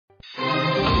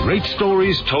Great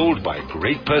stories told by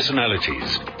great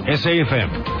personalities.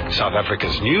 SAFM, South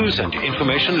Africa's news and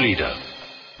information leader.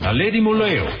 Naledi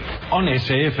Moleo on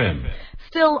SAFM.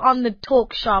 Still on the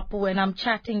talk shop when I'm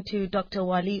chatting to Dr.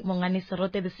 Wali Mongani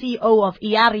Serote, the CEO of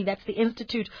IARI, that's the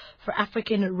Institute for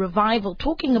African Revival,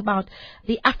 talking about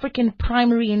the African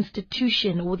Primary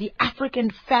Institution or the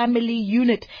African Family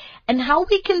Unit and how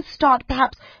we can start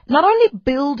perhaps not only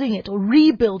building it or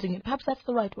rebuilding it, perhaps that's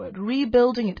the right word,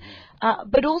 rebuilding it,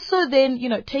 but also then,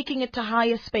 taking it to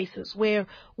higher spaces where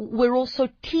we're also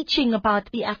teaching about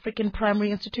the African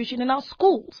Primary Institution in our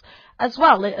schools as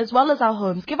well as our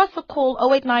homes. Give us a call,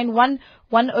 0891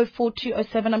 104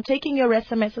 207. I'm taking your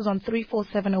SMSs on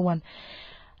 34701.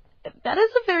 That is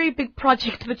a very big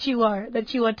project that you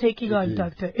are taking on,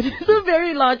 Doctor. It is a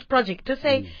very large project to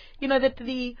say, that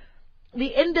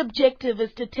the end objective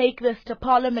is to take this to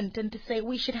Parliament and to say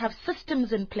we should have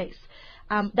systems in place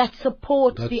that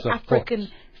support the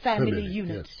African family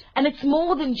unit. Yes. And it's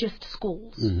more than just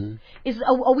schools. Mm-hmm.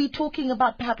 Are we talking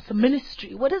about perhaps a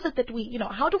ministry? What is it that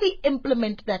how do we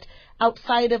implement that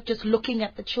outside of just looking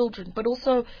at the children, but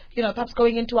also, perhaps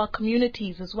going into our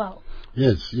communities as well?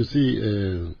 Yes, you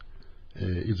see,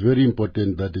 it's very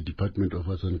important that the Department of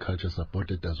Arts and Culture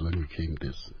supported us when we came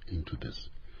into this.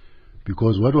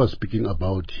 Because what we're speaking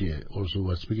about here also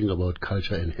we're speaking about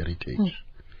culture and heritage.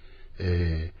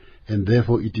 And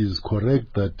therefore it is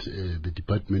correct that the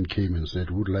department came and said,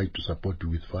 we would like to support you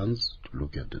with funds to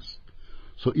look at this.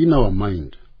 So in our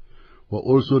mind, we're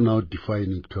also now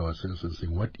defining to ourselves and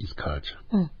saying, what is culture?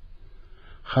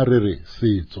 Harere,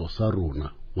 Setso,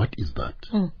 Sarona, what is that?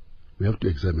 We have to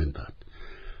examine that.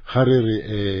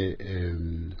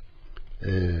 Harere,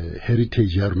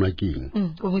 heritage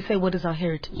yarnaking. When we say what is our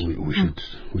heritage?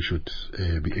 We should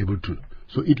be able to.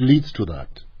 So it leads to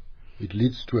that. It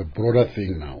leads to a broader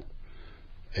thing now,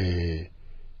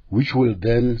 which will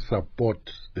then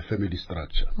support the family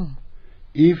structure.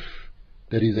 If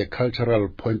there is a cultural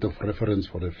point of reference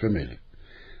for the family,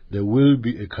 there will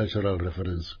be a cultural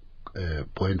reference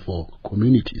point for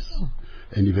communities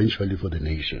and eventually for the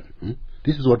nation.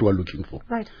 This is what we're looking for.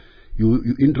 Right.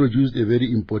 You introduced a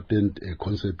very important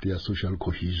concept here, social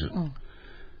cohesion.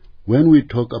 When we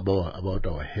talk about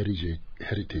our heritage,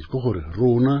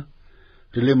 Rona,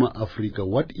 Relema Africa,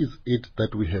 what is it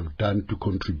that we have done to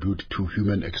contribute to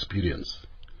human experience?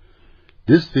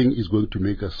 This thing is going to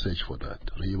make us search for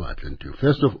that.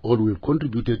 First of all, we've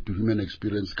contributed to human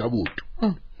experience, Kabut.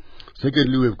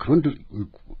 Secondly,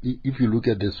 if you look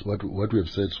at this, what we have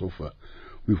said so far,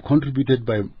 we've contributed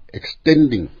by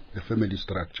extending the family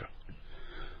structure.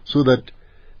 So that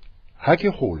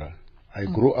Hakehola, I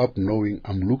grow up knowing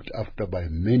I'm looked after by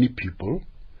many people,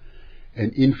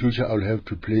 and in future I'll have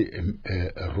to play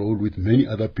a role with many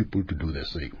other people to do the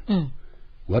same.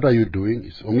 What are you doing?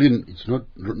 It's no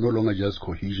longer just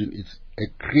cohesion, it's a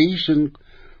creation,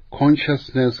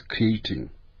 consciousness creating,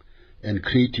 and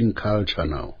creating culture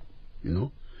now,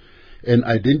 and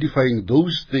identifying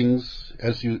those things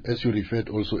as you referred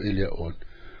also earlier on.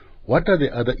 What are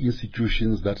the other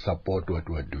institutions that support what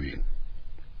we're doing?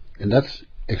 And that's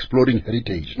exploring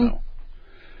heritage now.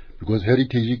 Because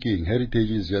heritage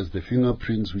is just the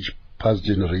fingerprints which past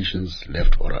generations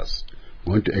left for us.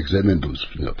 We want to examine those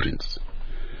fingerprints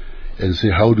and say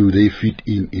how do they fit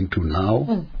into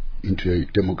now, into a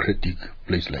democratic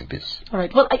place like this. All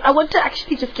right. Well, I want to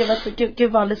actually just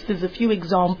give our listeners a few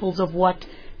examples of what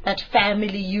that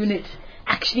family unit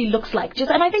actually looks like.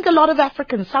 And I think a lot of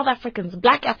Africans, South Africans,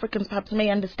 Black Africans perhaps may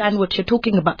understand what you're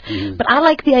talking about. But I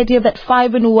like the idea of that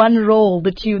 5-in-1 role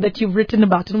that you've written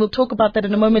about, and we'll talk about that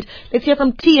in a moment. Let's hear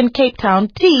from T in Cape Town.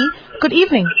 T, good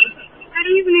evening.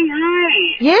 Good evening,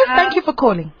 hi. Yes, thank you for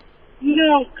calling.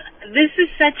 This is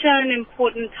such an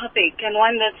important topic and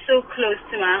one that's so close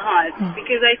to my heart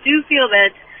because I do feel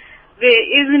that there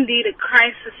is indeed a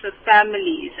crisis of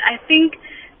families. I think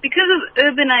because of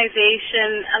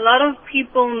urbanization, a lot of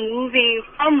people moving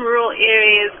from rural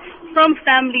areas, from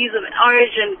families of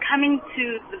origin, coming to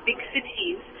the big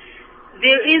cities,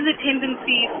 there is a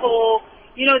tendency for,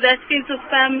 that sense of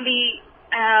family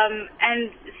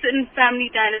and certain family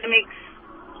dynamics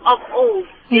of old,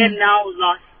 they're now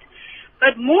lost.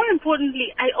 But more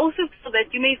importantly, I also feel that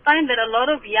you may find that a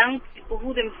lot of young people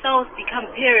who themselves become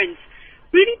parents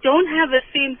really don't have a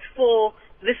sense for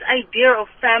this idea of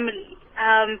family.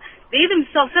 They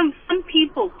themselves, some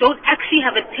people don't actually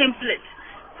have a template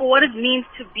for what it means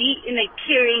to be in a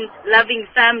caring, loving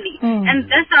family. And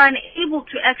thus are unable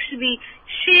to actually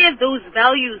share those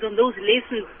values and those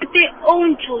lessons with their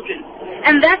own children.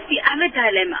 And that's the other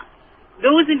dilemma.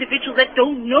 Those individuals that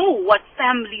don't know what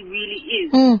family really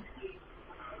is.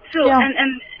 So,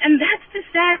 and that's the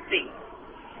sad thing.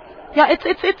 Yeah,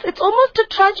 it's almost a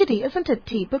tragedy, isn't it,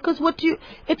 T? Because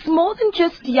it's more than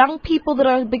just young people that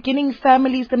are beginning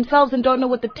families themselves and don't know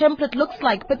what the template looks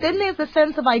like. But then there's a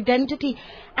sense of identity,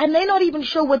 and they're not even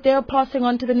sure what they're passing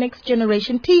on to the next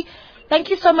generation. T, thank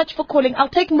you so much for calling. I'll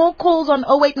take more calls on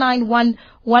 0891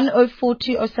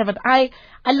 104207. I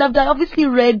obviously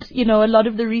read, a lot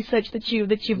of the research that you've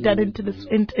done into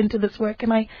this work,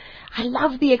 and I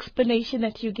love the explanation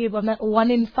that you give on that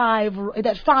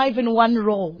 5 in 1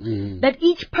 role that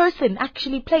each person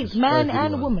actually plays, man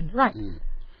and woman, right?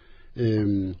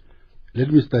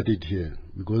 Let me start it here,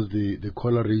 because the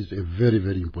caller raised a very,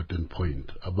 very important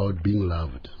point about being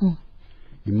loved.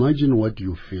 Imagine what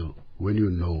you feel when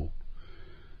you know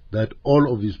that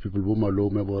all of these people,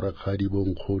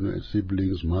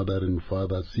 siblings, mother and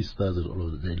father, sisters, and all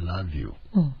of them, they love you.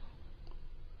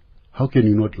 How can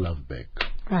you not love back?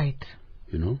 Right.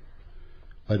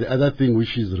 But the other thing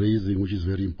which is raising, which is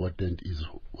very important, is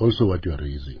also what you are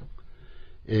raising.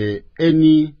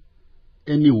 Any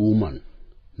woman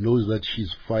knows that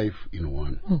she's 5 in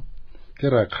 1.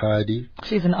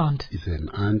 She's an aunt. Is an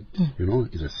aunt,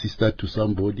 is a sister to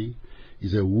somebody.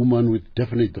 Is a woman with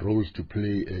definite roles to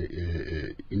play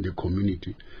in the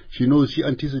community. She knows, she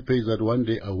anticipates that one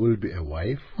day I will be a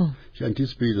wife. She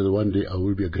anticipates that one day I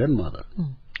will be a grandmother.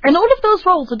 And all of those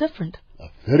roles are different. Are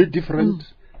very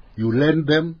different. You learn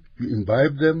them, you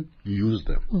imbibe them, you use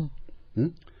them.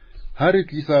 Harry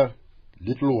Kisa,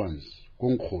 little ones,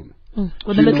 when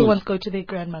the little ones go to their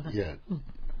grandmother. Yeah.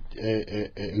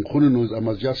 And Khunu knows I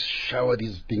must just shower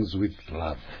these things with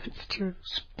love. It's true.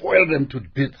 Spoil them to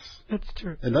bits. That's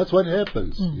true. And that's what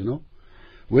happens,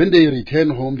 When they return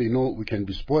home, they know we can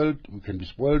be spoiled. We can be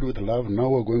spoiled with love. Now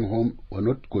we're going home. We're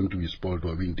not going to be spoiled.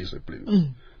 We're being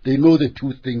disciplined. They know the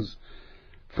two things.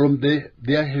 From there,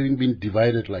 they are having been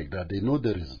divided like that. They know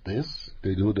there is this.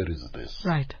 They know there is this.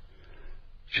 Right.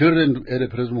 Children at the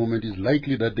present moment is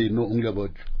likely that they know only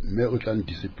about male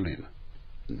discipline.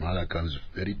 Mother comes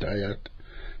very tired.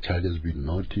 Child has been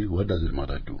naughty. What does his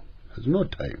mother do? Has no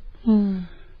time.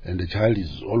 And the child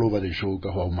is all over the show.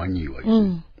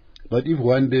 But if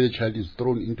one day the child is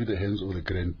thrown into the hands of the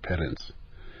grandparents.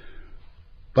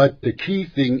 But the key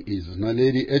thing is,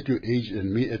 Naledi, at your age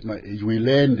and me at my age, we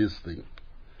learn this thing.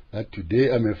 That today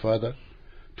I'm a father,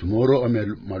 tomorrow I'm a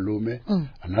malume,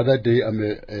 another day I'm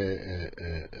a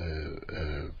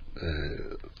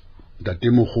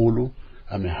datemokhulu,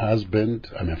 I'm a husband,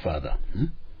 I'm a father.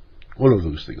 All of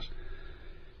those things.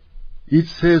 It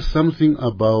says something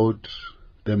about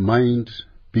the mind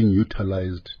being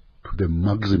utilized to the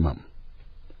maximum.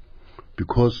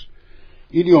 Because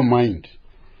in your mind,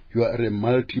 you are a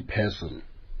multi-person.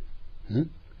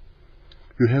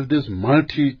 You have these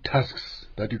multi-tasks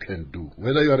that you can do.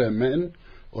 Whether you are a man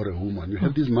or a woman, you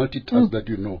have these multi-tasks that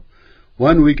you know.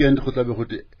 One weekend,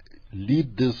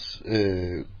 lead this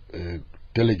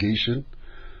delegation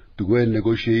to go and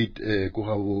negotiate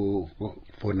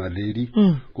for Naledi,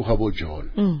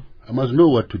 John. I must know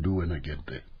what to do when I get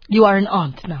there. You are an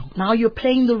aunt now. Now you're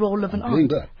playing the role of an aunt. Playing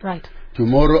that. Right.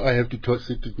 Tomorrow I have to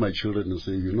sit with my children and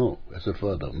say, as a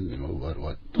father,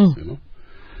 what.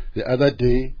 The other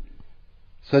day,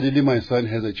 suddenly my son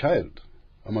has a child.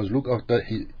 I must look after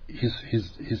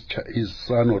his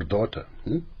son or daughter.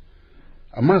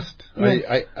 I must.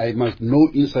 Yes. I must know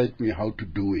inside me how to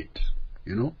do it.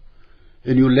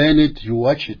 And you learn it, you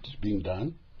watch it being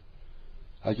done.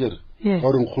 Yes.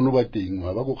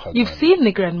 You've seen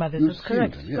the grandmothers, that's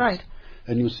correct. Them, yes. Right.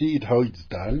 And you see it how it's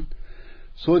done.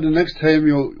 So the next time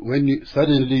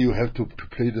suddenly you have to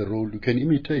play the role, you can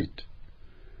imitate.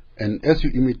 And as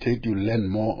you imitate, you learn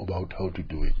more about how to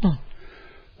do it.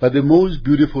 But the most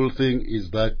beautiful thing is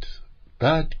that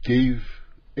gave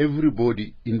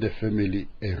everybody in the family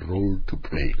a role to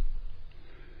play.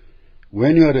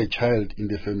 When you are a child in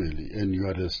the family and you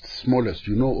are the smallest,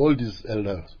 all these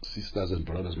elder sisters and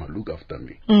brothers must look after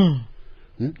me.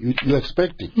 You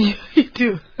expect it. You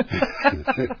do.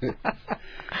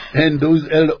 And those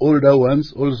older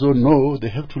ones also know they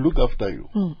have to look after you.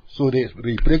 So they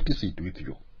practice it with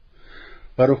you.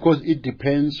 But of course it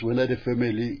depends whether the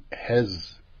family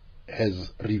has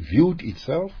reviewed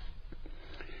itself,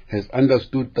 has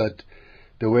understood that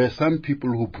there were some people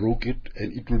who broke it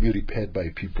and it will be repaired by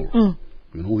people.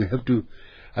 We have to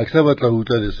accept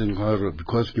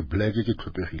because you're black,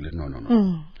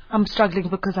 no. I'm struggling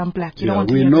because I'm black. You don't want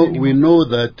to we know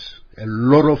that a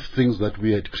lot of things that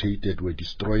we had created were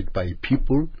destroyed by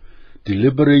people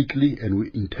deliberately and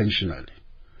intentionally.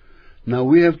 Now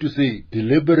we have to say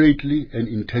deliberately and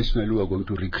intentionally we are going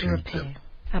to recreate them.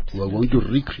 Absolutely. We are going to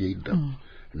recreate them.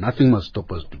 Nothing must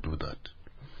stop us to do that.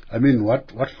 I mean,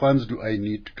 what funds do I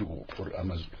need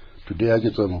to Today I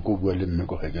get some go well in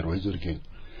Meko Hager, where is it again?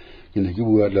 In the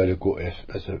Gibu Adaleko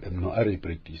SFM, no, I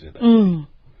practice it.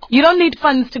 You don't need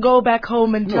funds to go back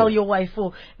home and tell your wife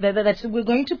that we're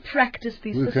going to practice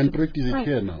these systems. We can practice it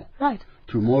here now. Right.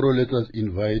 Tomorrow let us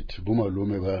invite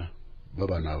Bumalome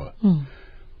Babanawa.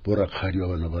 Bora Khadi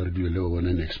Babanawa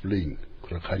and explain.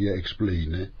 Rakhadia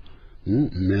explain,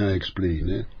 may I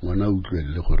explain,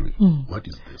 what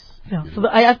is this? Yeah, so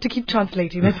I have to keep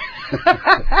translating it.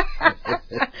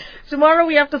 Tomorrow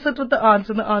we have to sit with the aunts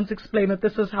and the aunts explain that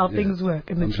this is how things work.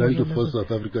 And I'm trying to force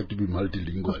South Africa to be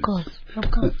multilingual. Of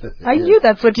course. I knew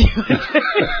that's what you would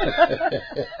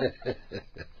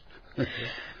do.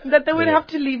 That they would have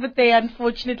to leave it there,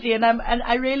 unfortunately, and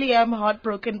I really am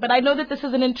heartbroken. But I know that this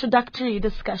is an introductory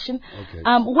discussion. Okay.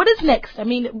 What is next? I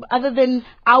mean, other than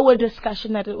our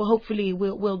discussion that hopefully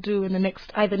we'll do in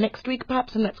either next week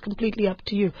perhaps, and that's completely up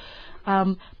to you.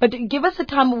 But give us a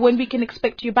time when we can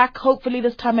expect you back, hopefully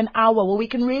this time an hour, where we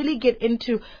can really get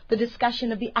into the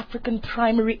discussion of the African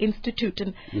Primary Institute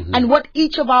and what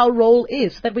each of our role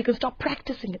is, so that we can start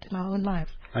practicing it in our own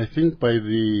lives. I think by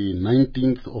the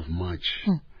 19th of March,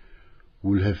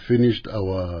 we'll have finished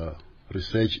our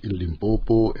research in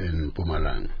Limpopo and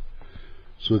Mpumalanga.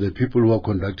 So the people who are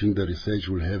conducting the research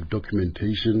will have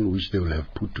documentation which they will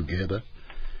have put together.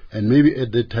 And maybe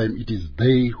at that time it is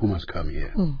they who must come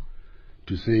here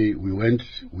to say, we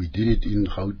did it in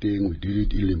Gauteng, we did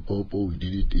it in Limpopo, we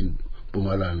did it in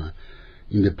Mpumalanga.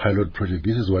 In the pilot project,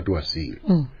 this is what we are seeing.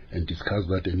 And discuss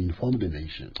that and inform the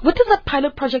nation. What does that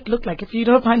pilot project look like, if you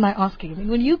don't mind my asking? I mean,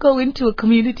 when you go into a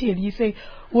community and you say,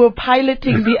 we're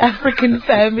piloting the African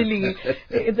family,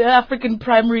 the African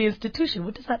primary institution,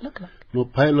 what does that look like? No,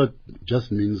 pilot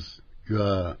just means you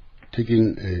are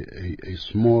taking a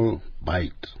small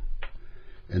bite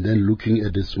and then looking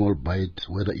at the small bite,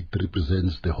 whether it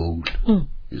represents the whole,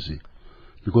 you see.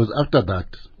 Because after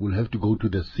that, we'll have to go to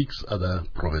the 6 other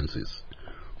provinces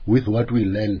with what we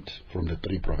learned from the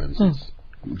 3 provinces,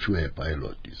 which were a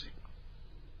pilot, you see.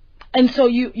 And so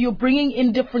you're bringing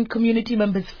in different community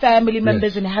members, family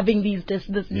members, and having these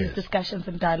discussions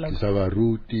and dialogues.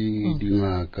 Sabaruti,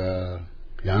 Dingaka,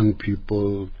 young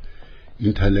people,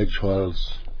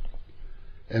 intellectuals.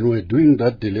 And we're doing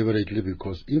that deliberately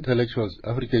because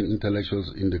African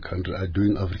intellectuals in the country are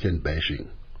doing African bashing.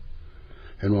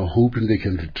 And we're hoping they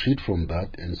can retreat from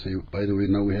that and say, by the way,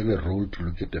 now we have a role to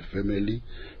look at the family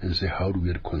and say, how do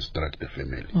we reconstruct the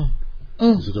family?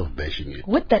 Instead of bashing it.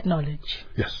 With that knowledge.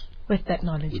 Yes. With that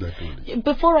knowledge. With that knowledge.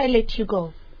 Before I let you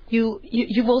go,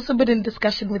 you've also been in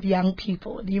discussion with young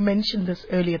people. And you mentioned this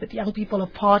earlier, that young people are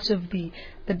part of the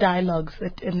dialogues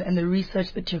and the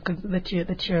research that you're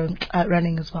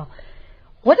running as well.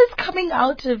 What is coming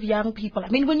out of young people? I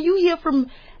mean, when you hear from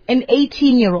an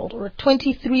 18-year-old or a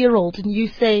 23-year-old and you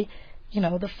say,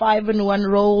 the 5-in-1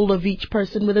 role of each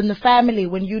person within the family,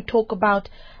 when you talk about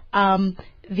the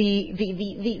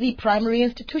primary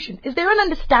institution, is there an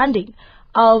understanding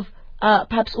of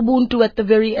perhaps Ubuntu as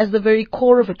the very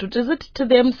core of it? Or does it to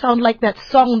them sound like that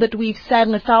song that we've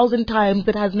sang 1,000 times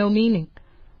that has no meaning?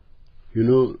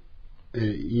 In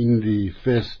the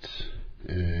first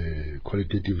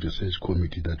qualitative research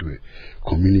community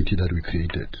that we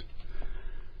created,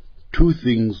 2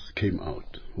 things came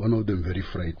out. One of them very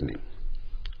frightening.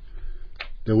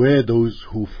 There were those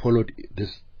who followed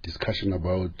this discussion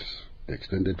about the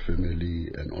extended family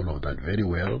and all of that very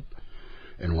well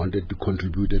and wanted to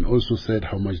contribute, and also said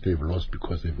how much they've lost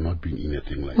because they've not been in a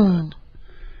thing like that.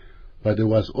 But there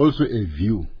was also a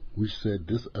view which said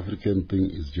this African thing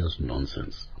is just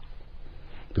nonsense.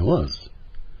 There was.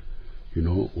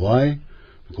 Why?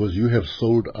 Because you have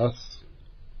sold us.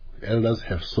 Elders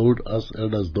have sold us.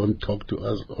 Elders don't talk to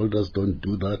us. Elders don't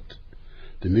do that.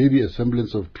 There may be a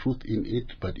semblance of truth in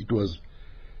it, but it was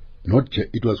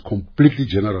completely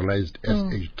generalized as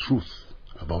a truth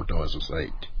about our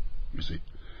society, you see.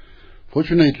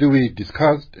 Fortunately, we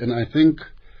discussed, and I think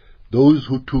those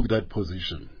who took that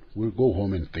position will go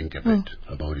home and think a bit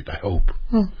about it, I hope.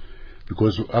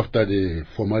 Because after the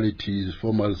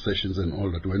formal sessions and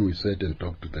all that, when we sat and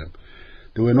talked to them,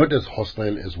 they were not as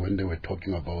hostile as when they were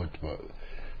talking about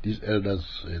these elders.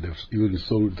 They've even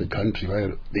sold the country.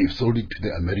 They've sold it to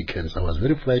the Americans. I was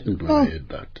very frightened when I heard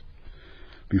that.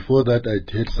 Before that, I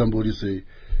heard somebody say,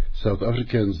 South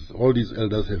Africans, all these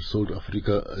elders have sold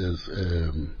Africa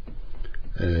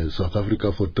South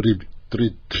Africa for $3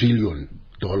 trillion.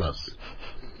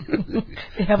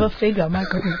 They have a figure, my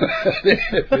goodness. They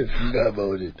have a figure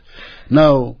about it.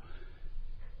 Now,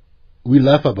 we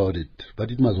laugh about it,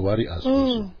 but it must worry us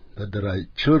also that there are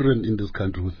children in this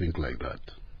country who think like that.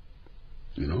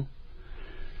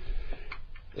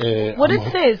 What it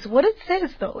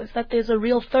says though, is that there's a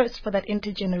real thirst for that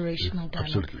intergenerational dialogue.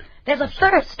 Absolutely. There's a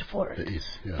thirst for it. There is,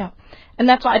 yeah. And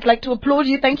that's why I'd like to applaud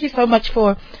you. Thank you so much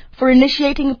for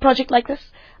initiating a project like this.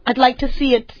 I'd like to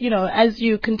see it, as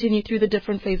you continue through the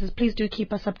different phases. Please do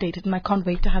keep us updated, and I can't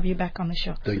wait to have you back on the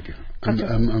show. Thank you.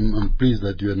 I'm pleased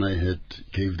that you and I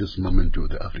gave this moment to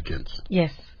the Africans.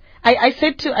 Yes. I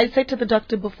said to the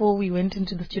doctor before we went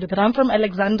into the studio that I'm from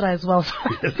Alexandra as well. So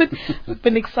I've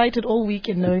been excited all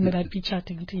weekend knowing that I'd be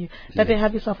chatting to you. That they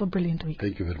have yourself a brilliant week.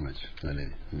 Thank you very much,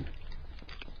 Naledi.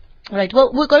 Right.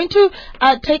 Well, we're going to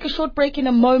take a short break in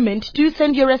a moment. Do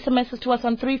send your SMSs to us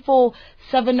on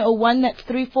 34701. That's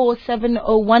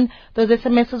 34701. Those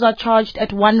SMSs are charged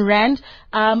at R1.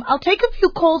 I'll take a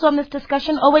few calls on this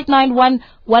discussion. 0891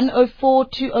 104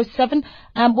 207.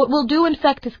 What we'll do, in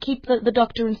fact, is keep the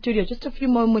doctor in studio just a few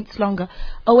moments longer.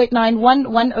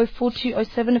 0891 104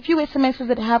 207. A few SMSs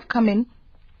that have come in.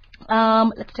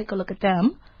 Let's take a look at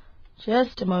them.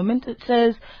 Just a moment. It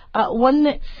says, one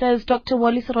that says, Dr.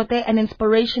 Wally Serote, an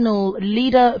inspirational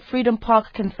leader. Freedom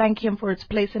Park can thank him for its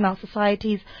place in our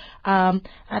societies.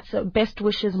 That's best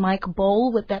wishes, Mike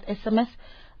Bowl, with that SMS.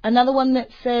 Another one that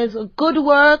says, good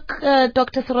work,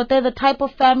 Dr. Serote. The type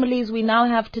of families we now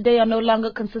have today are no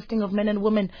longer consisting of men and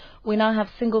women. We now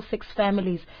have single-sex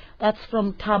families. That's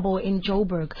from Thabo in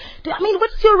Joburg.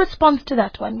 What's your response to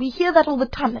that one? We hear that all the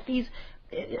time, that these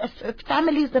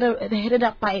families that are headed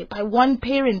up by one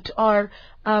parent are,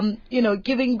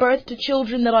 giving birth to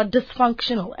children that are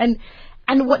dysfunctional.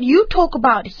 And what you talk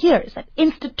about here is that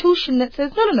institution that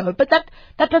says, no, but that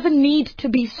doesn't need to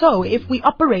be so if we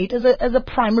operate as a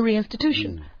primary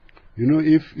institution.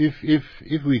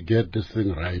 If we get this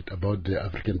thing right about the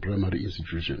African primary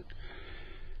institution,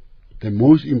 the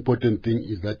most important thing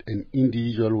is that an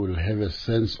individual will have a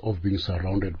sense of being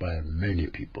surrounded by many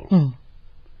people.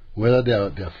 Whether they are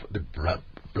the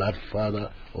blood father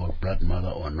or blood mother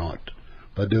or not.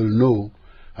 But they will know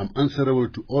I'm answerable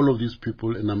to all of these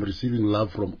people and I'm receiving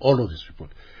love from all of these people.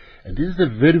 And this is a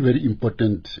very, very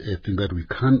important thing that we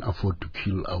can't afford to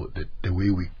kill out the way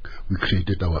we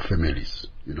created our families,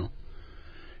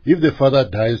 If the father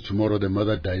dies tomorrow, the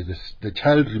mother dies, the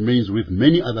child remains with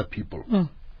many other people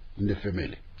in the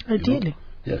family. Ideally.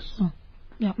 Yes.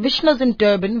 Yeah. Vishnu's in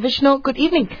Durban. Vishnu, good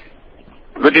evening.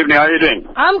 Good evening. How are you doing?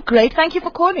 I'm great. Thank you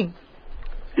for calling.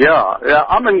 Yeah.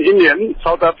 I'm an Indian,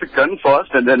 South African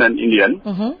first, and then an Indian.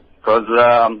 Because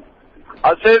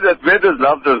I'll say that where there's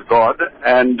love, there's God,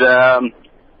 and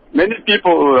many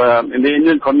people in the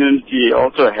Indian community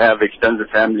also have extended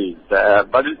families,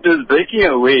 but it is breaking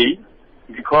away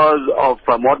because of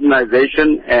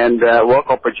modernization and work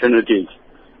opportunities.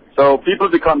 So people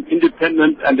become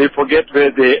independent and they forget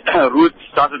where their roots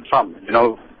started from.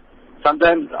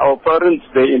 Sometimes our parents,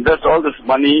 they invest all this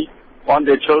money on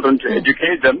their children to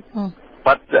educate them,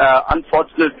 but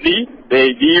unfortunately, they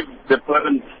leave the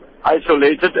parents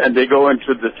isolated and they go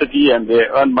into the city and they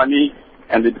earn money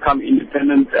and they become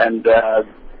independent and,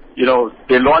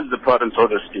 they launch the parents, so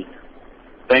to speak.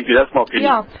 Thank you. That's my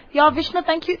opinion. Yeah, Vishnu,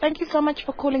 thank you so much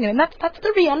for calling in. And that's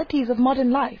the realities of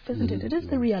modern life, isn't it? It is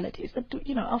the realities that,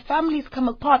 our families come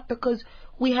apart because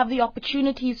we have the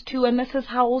opportunities to, and this is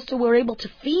how also we're able to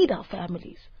feed our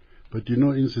families. But in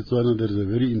Setswana there is a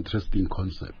very interesting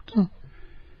concept.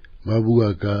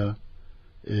 Mabuaka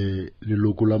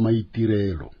leloko la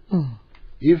maitirelo.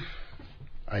 If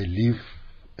I live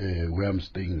where I'm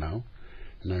staying now,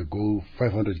 and I go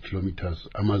 500 kilometers,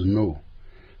 I must know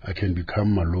I can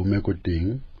become Malome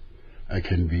Koteng, I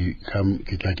can become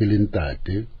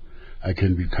Kitlakelentate, I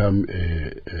can become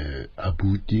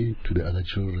Abuti to the other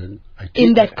children.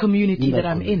 In that community that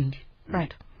I'm in.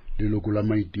 Right.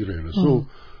 So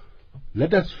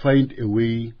let us find a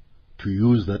way to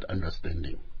use that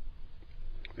understanding.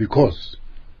 Because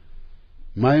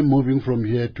my moving from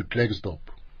here to Klerksdorp,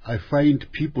 I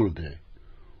find people there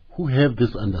who have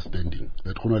this understanding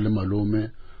that Honale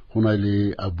Malome,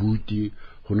 Honale Abuti,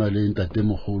 Honale Ntate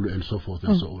Moholo, and so forth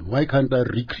and so on. Why can't I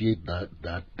recreate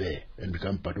that there and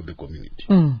become part of the community?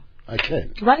 I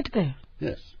can. Right there.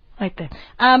 Yes. Right there.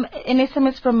 An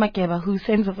SMS from Makeba who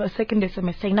sends a second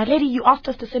SMS saying, now lady, you asked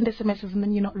us to send SMSs and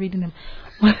then you're not reading them.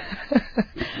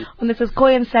 And this says,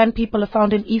 Khoi and San people are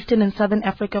found in Eastern and Southern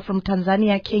Africa from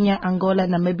Tanzania, Kenya, Angola,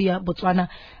 Namibia, Botswana,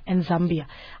 and Zambia.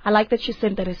 I like that you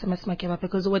sent that SMS, Makeba,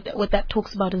 because what that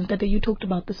talks about is that you talked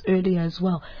about this earlier as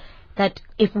well. That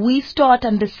if we start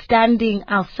understanding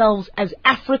ourselves as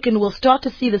African, we'll start to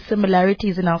see the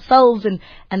similarities in ourselves and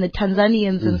the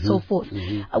Tanzanians and so forth.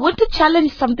 I want to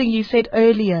challenge something you said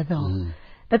earlier, though,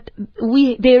 that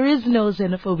there is no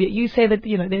xenophobia. You say that,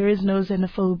 there is no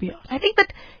xenophobia. I think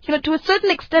that, to a certain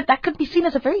extent, that could be seen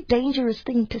as a very dangerous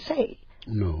thing to say.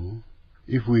 No.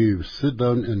 If we sit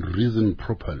down and reason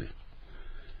properly,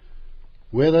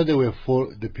 whether they were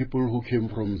for the people who came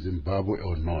from Zimbabwe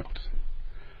or not,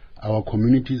 our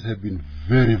communities have been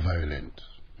very violent.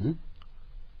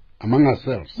 Among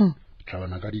ourselves.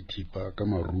 Travanagari Tipa,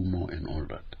 Kamarumo and all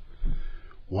that.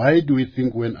 Why do we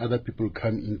think when other people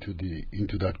come into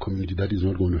that community that is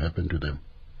not going to happen to them?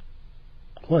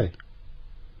 Why?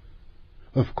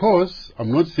 Of course,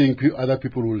 I'm not saying other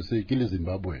people will say, kill a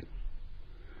Zimbabwean.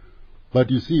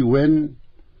 But you see, when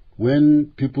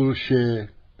people share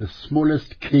the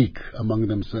smallest cake among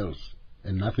themselves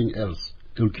and nothing else,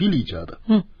 they'll kill each other.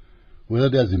 Whether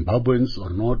they are Zimbabweans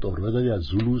or not, or whether they are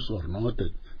Zulus or not,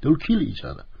 they'll kill each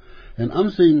other. And I'm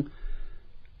saying,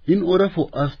 in order for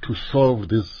us to solve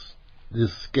this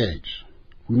scourge,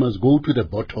 we must go to the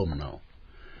bottom now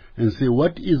and say,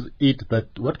 what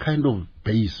kind of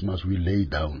base must we lay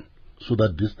down so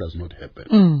that this does not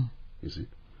happen? You see?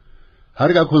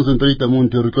 Harga concentrate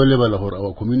on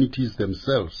our communities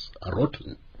themselves are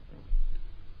rotten.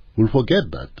 We'll forget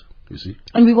that, you see.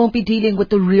 And we won't be dealing with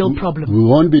the real problem. We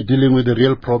won't be dealing with the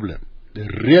real problem. The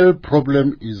real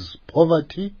problem is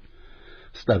poverty,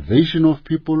 starvation of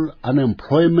people,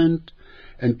 unemployment,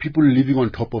 and people living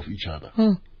on top of each other.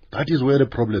 That is where the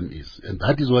problem is, and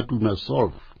that is what we must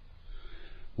solve.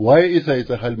 Why doesn't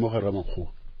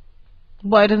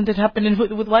it happen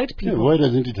with white people? Yeah, why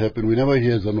doesn't it happen? We never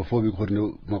hear xenophobic.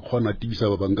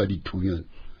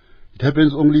 It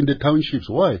happens only in the townships.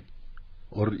 Why?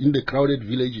 Or in the crowded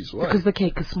villages. Why? Because the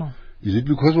cake is small. Is it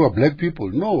because we are black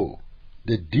people? No.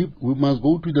 We must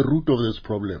go to the root of this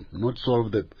problem, not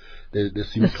solve the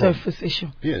symptom. The surface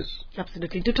issue. Yes.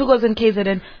 Absolutely. Tutugo's in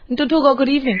KZN. Tutugo, good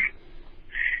evening.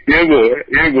 Yebo.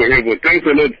 Thanks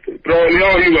a lot. Probably,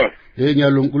 how are you? Hey,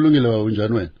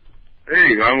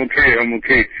 I'm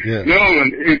okay. Yeah. No,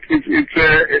 man, it's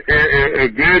a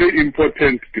very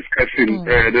important discussion.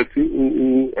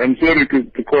 I'm sorry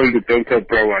to call the Dr.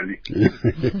 Prawali.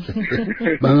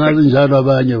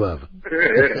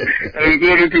 I'm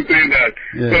sorry to say that.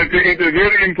 Yeah. But it's a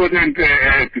very important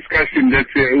discussion that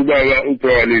Ubaba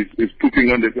Prawali is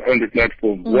putting on the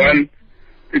platform. One,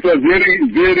 it was very,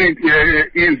 very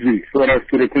easy for us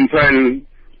to reconcile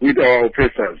with our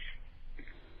oppressors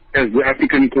as the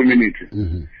African community.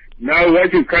 Now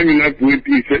what is coming up with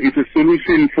is a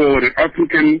solution for the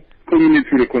African community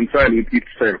to reconcile with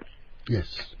itself.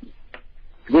 Yes.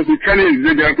 Because the challenge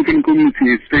that the African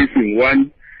community is facing,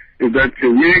 one, is that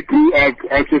we grew up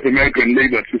out of American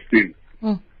labor system.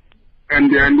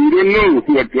 And we don't know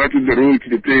what is the role to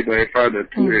be played by a father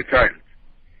to a child.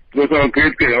 Because our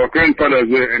grandfathers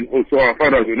were, and also our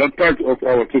fathers were not part of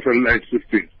our social life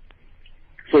system.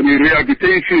 So the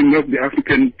rehabilitation of the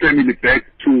African family back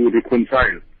to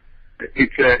reconcile,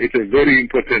 it's a very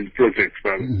important project,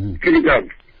 Keep it up.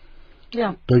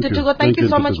 Yeah. Thank Thank you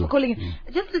so Tutugo. much for calling in.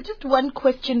 Just one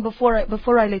question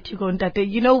before I let you go,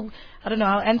 Ntate. I don't know,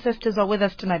 our ancestors are with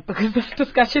us tonight because this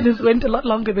discussion has went a lot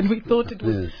longer than we thought it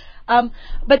would. Yes.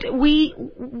 But we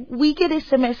get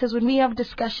SMSs when we have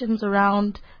discussions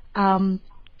around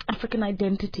African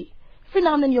identity. Every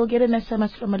now and then you'll get an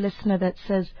SMS from a listener that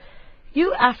says,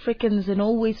 you Africans and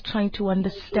always trying to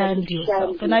understand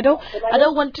yourself. And I don't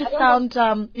want to sound,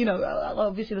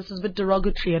 obviously this is a bit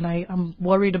derogatory and I'm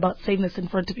worried about saying this in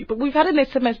front of you. But we've had an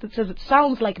SMS that says it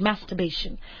sounds like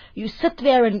masturbation. You sit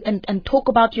there and talk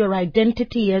about your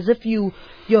identity as if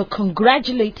you're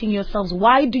congratulating yourselves.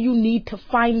 Why do you need to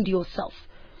find yourself?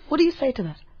 What do you say to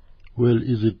that? Well,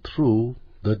 is it true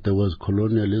that there was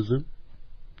colonialism?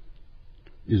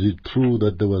 Is it true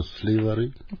that there was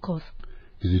slavery? Of course.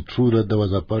 Is it true that there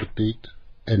was apartheid?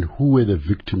 And who were the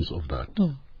victims of that?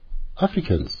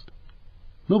 Africans.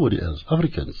 Nobody else.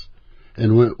 Africans.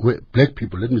 And we're black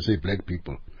people, let me say black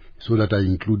people, so that I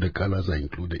include the colors, I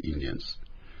include the Indians.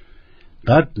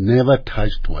 That never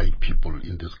touched white people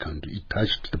in this country. It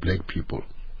touched the black people.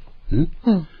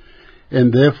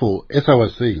 And therefore, as I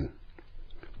was saying,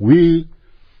 we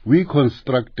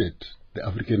constructed the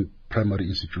African primary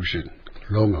institution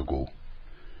long ago.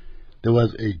 There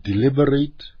was a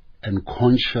deliberate and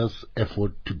conscious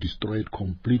effort to destroy it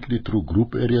completely through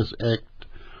Group Areas Act,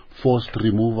 forced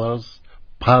removals,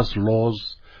 passed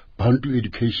laws, Bantu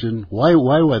education. Why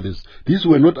were this? These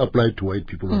were not applied to white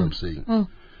people, what I'm saying.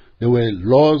 There were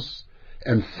laws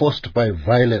enforced by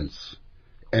violence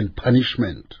and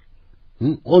punishment.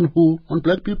 On who? On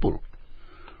black people.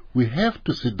 We have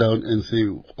to sit down and say,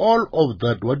 all of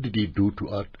that, what did he do to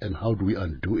us and how do we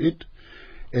undo it?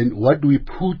 And what do we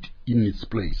put in its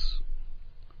place?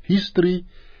 history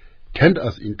turned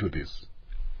us into this.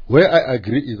 Where I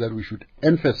agree is that we should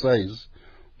emphasize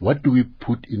what do we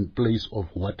put in place of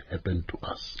what happened to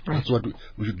us. That's what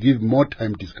we should give more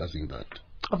time discussing that.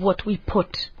 Of what we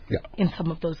put in some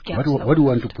of those gaps. What do we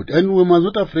want to put? And we must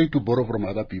not be afraid to borrow from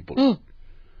other people.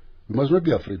 We must not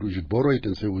be afraid. We should borrow it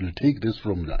and say, we'll take this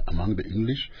from among the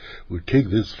English, we'll take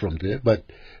this from there, but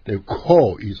the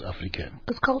core is African.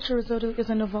 Because culture is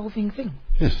an evolving thing.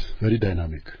 Yes, very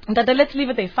dynamic. Dada, let's leave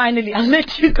it there. Finally, I'll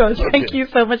let you go. Thank you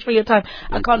so much for your time.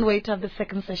 I can't wait to have the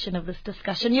second session of this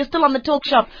discussion. You're still on the Talk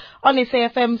Shop on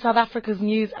SAFM, South Africa's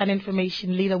news and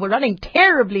information leader. We're running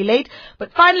terribly late,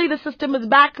 but finally the system is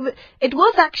back. It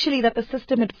was actually that the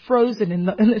system had frozen in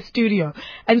the studio,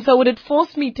 and so it had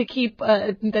forced me to keep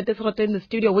this in the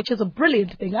studio, which is a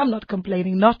brilliant thing. I'm not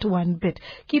complaining, not one bit.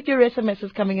 Keep your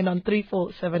SMSs coming in on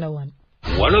 34701.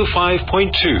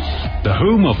 105.2, the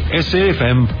home of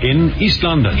SAFM in East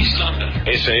London.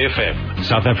 SAFM,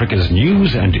 South Africa's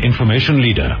news and information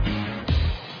leader.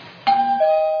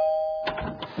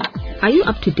 Are you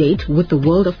up to date with the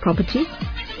world of property?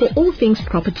 For all things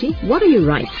property, what are your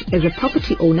rights as a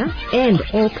property owner and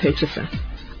or purchaser?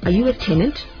 Are you a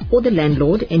tenant or the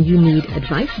landlord and you need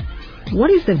advice?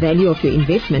 What is the value of your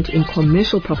investment in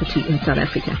commercial property in South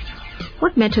Africa?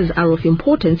 What matters are of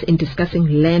importance in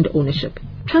discussing land ownership?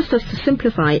 Trust us to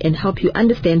simplify and help you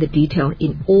understand the detail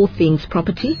in all things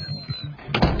property.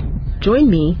 Join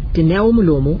me, Dineo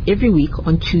Mulomo, every week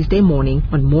on Tuesday morning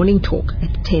on Morning Talk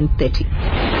at 10:30.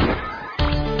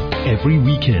 Every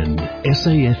weekend,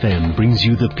 SAFM brings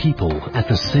you the people at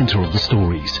the center of the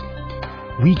stories.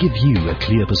 We give you a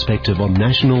clear perspective on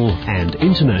national and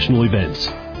international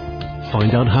events.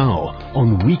 Find out how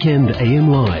on Weekend AM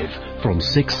Live from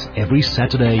 6 every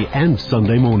Saturday and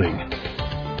Sunday morning.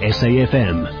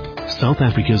 SAFM, South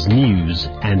Africa's news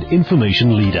and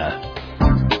information leader.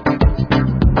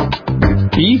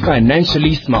 Be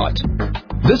financially smart.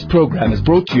 This program is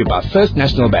brought to you by First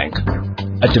National Bank,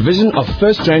 a division of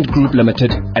FirstRand Group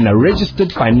Limited and a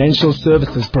registered financial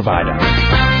services provider.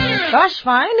 Gosh,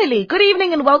 finally. Good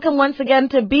evening and welcome once again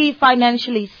to Be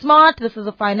Financially Smart. This is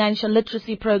a financial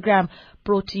literacy program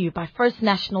brought to you by First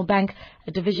National Bank,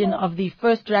 a division of the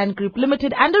FirstRand Group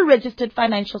Limited and a registered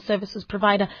financial services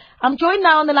provider. I'm joined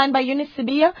now on the line by Eunice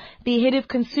Sibiya, the Head of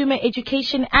Consumer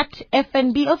Education at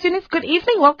FNB. Oh, Eunice, good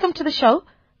evening. Welcome to the show.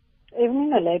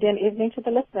 Evening, lady, and evening to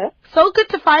the listener. So good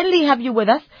to finally have you with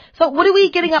us. So what are we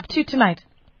getting up to tonight?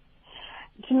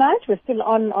 Tonight we're still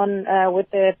on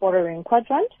with the borrowing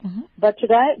quadrant, but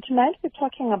tonight we're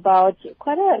talking about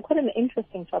quite an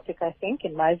interesting topic, I think,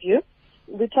 in my view.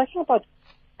 We're talking about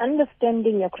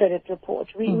understanding your credit report.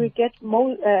 We get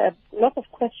lots of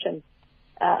questions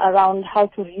around how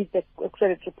to read the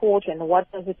credit report and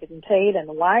what does it entail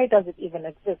and why does it even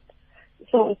exist.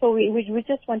 So we're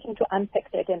just wanting to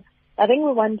unpack that, and I think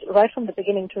we want right from the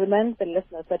beginning to remind the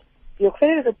listeners that your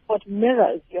credit report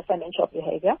mirrors your financial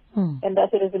behavior, and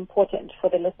that it is important for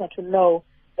the listener to know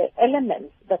the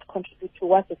elements that contribute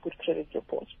towards a good credit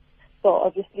report. So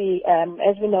obviously,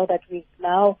 as we know that we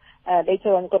now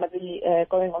later on going to be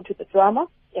going on to the drama,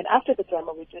 and after the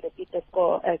drama we do the Beat the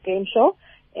Score game show,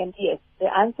 and yes, the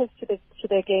answers to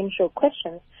the game show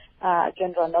questions are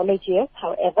general knowledge, yes.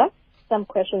 However, some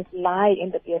questions lie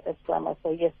in the BFS drama,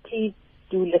 so yes, please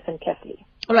do listen carefully.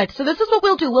 All right, so this is what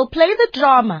we'll do. We'll play the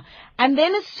drama, and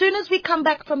then as soon as we come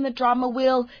back from the drama,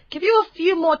 we'll give you a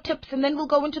few more tips, and then we'll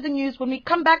go into the news. When we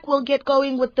come back, we'll get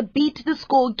going with the Beat the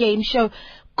Score game show.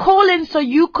 Call in so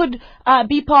you could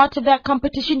be part of that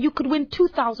competition. You could win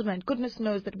 2,000 rand. Goodness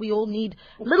knows that we all need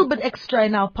a little bit extra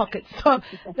in our pockets. So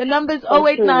the number's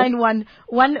 0891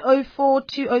 104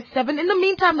 207. In the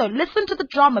meantime, though, listen to the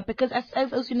drama because,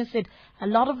 as Osuna said, a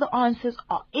lot of the answers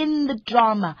are in the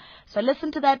drama. So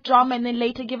listen to that drama and then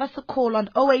later give us a call on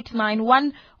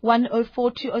 0891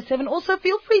 104 207. Also,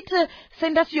 feel free to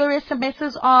send us your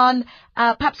SMSs on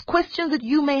perhaps questions that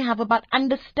you may have about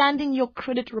understanding your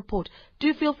credit report.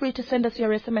 Do feel free to send us your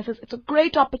SMSs. It's a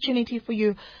great opportunity for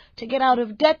you to get out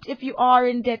of debt if you are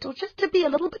in debt, or just to be a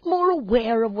little bit more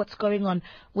aware of what's going on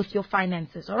with your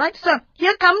finances. All right, so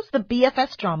here comes the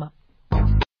BFS drama.